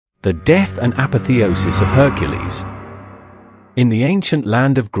The death and apotheosis of Hercules. In the ancient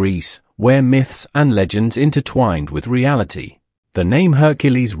land of Greece, where myths and legends intertwined with reality, the name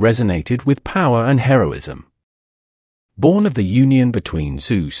Hercules resonated with power and heroism. Born of the union between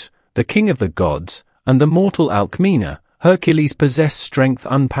Zeus, the king of the gods, and the mortal Alcmena, Hercules possessed strength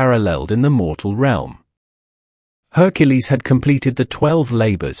unparalleled in the mortal realm. Hercules had completed the 12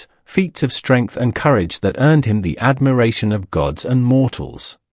 labors, feats of strength and courage that earned him the admiration of gods and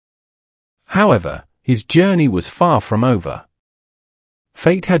mortals. However, his journey was far from over.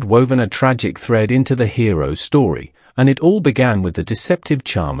 Fate had woven a tragic thread into the hero's story, and it all began with the deceptive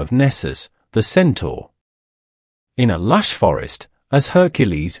charm of Nessus, the centaur. In a lush forest, as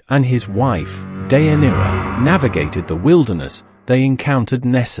Hercules and his wife, Deianira, navigated the wilderness, they encountered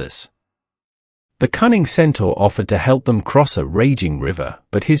Nessus. The cunning centaur offered to help them cross a raging river,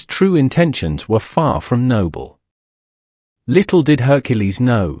 but his true intentions were far from noble. Little did Hercules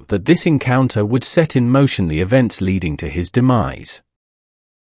know that this encounter would set in motion the events leading to his demise.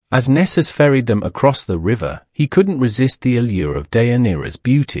 As Nessus ferried them across the river, he couldn't resist the allure of Deianira's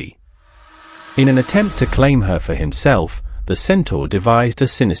beauty. In an attempt to claim her for himself, the centaur devised a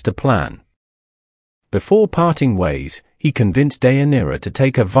sinister plan. Before parting ways, he convinced Deianira to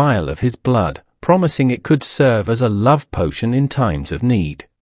take a vial of his blood, promising it could serve as a love potion in times of need.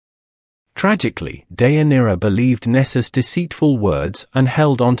 Tragically, Deianira believed Nessus' deceitful words and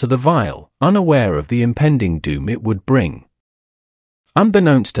held onto the vial, unaware of the impending doom it would bring.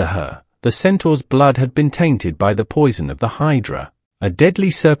 Unbeknownst to her, the centaur's blood had been tainted by the poison of the Hydra, a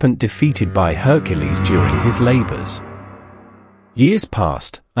deadly serpent defeated by Hercules during his labors. Years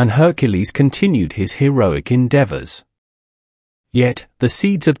passed, and Hercules continued his heroic endeavors. Yet, the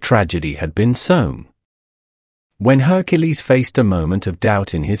seeds of tragedy had been sown. When Hercules faced a moment of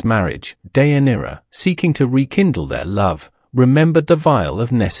doubt in his marriage, Deianira, seeking to rekindle their love, remembered the vial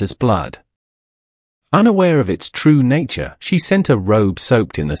of Nessus' blood. Unaware of its true nature, she sent a robe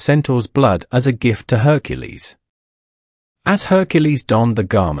soaked in the centaur's blood as a gift to Hercules. As Hercules donned the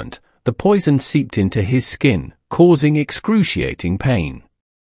garment, the poison seeped into his skin, causing excruciating pain.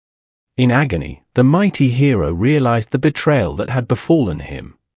 In agony, the mighty hero realized the betrayal that had befallen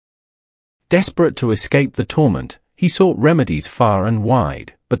him. Desperate to escape the torment, he sought remedies far and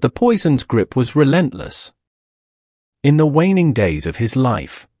wide, but the poison's grip was relentless. In the waning days of his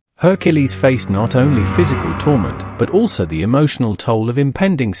life, Hercules faced not only physical torment but also the emotional toll of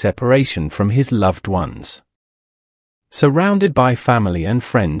impending separation from his loved ones. Surrounded by family and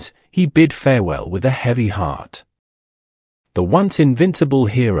friends, he bid farewell with a heavy heart. The once invincible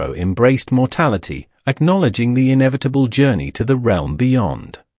hero embraced mortality, acknowledging the inevitable journey to the realm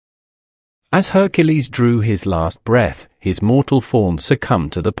beyond. As Hercules drew his last breath, his mortal form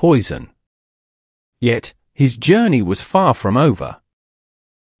succumbed to the poison. Yet, his journey was far from over.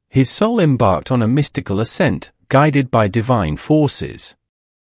 His soul embarked on a mystical ascent, guided by divine forces.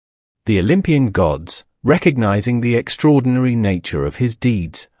 The Olympian gods, recognizing the extraordinary nature of his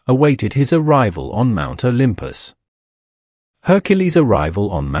deeds, awaited his arrival on Mount Olympus. Hercules' arrival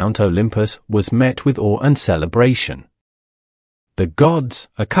on Mount Olympus was met with awe and celebration. The gods,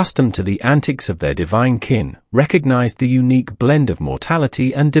 accustomed to the antics of their divine kin, recognized the unique blend of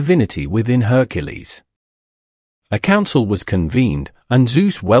mortality and divinity within Hercules. A council was convened, and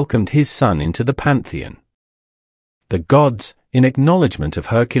Zeus welcomed his son into the pantheon. The gods, in acknowledgement of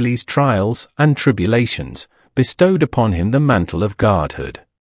Hercules' trials and tribulations, bestowed upon him the mantle of godhood.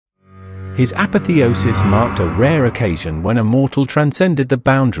 His apotheosis marked a rare occasion when a mortal transcended the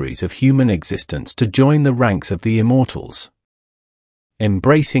boundaries of human existence to join the ranks of the immortals.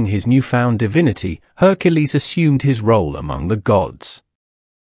 Embracing his newfound divinity, Hercules assumed his role among the gods.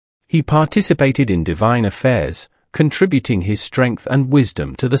 He participated in divine affairs, contributing his strength and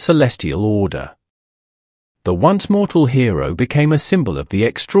wisdom to the celestial order. The once mortal hero became a symbol of the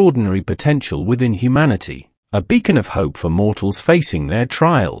extraordinary potential within humanity, a beacon of hope for mortals facing their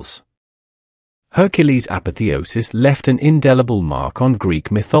trials. Hercules' apotheosis left an indelible mark on Greek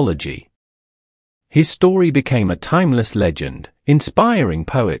mythology. His story became a timeless legend, inspiring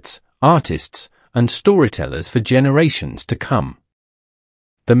poets, artists, and storytellers for generations to come.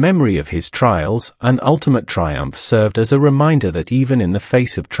 The memory of his trials and ultimate triumph served as a reminder that even in the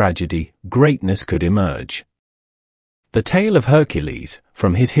face of tragedy, greatness could emerge. The tale of Hercules,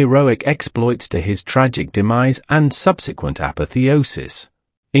 from his heroic exploits to his tragic demise and subsequent apotheosis,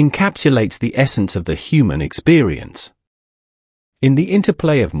 encapsulates the essence of the human experience. In the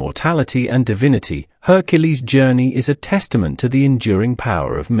interplay of mortality and divinity, Hercules' journey is a testament to the enduring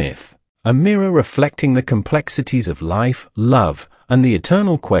power of myth, a mirror reflecting the complexities of life, love, and the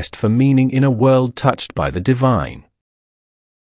eternal quest for meaning in a world touched by the divine.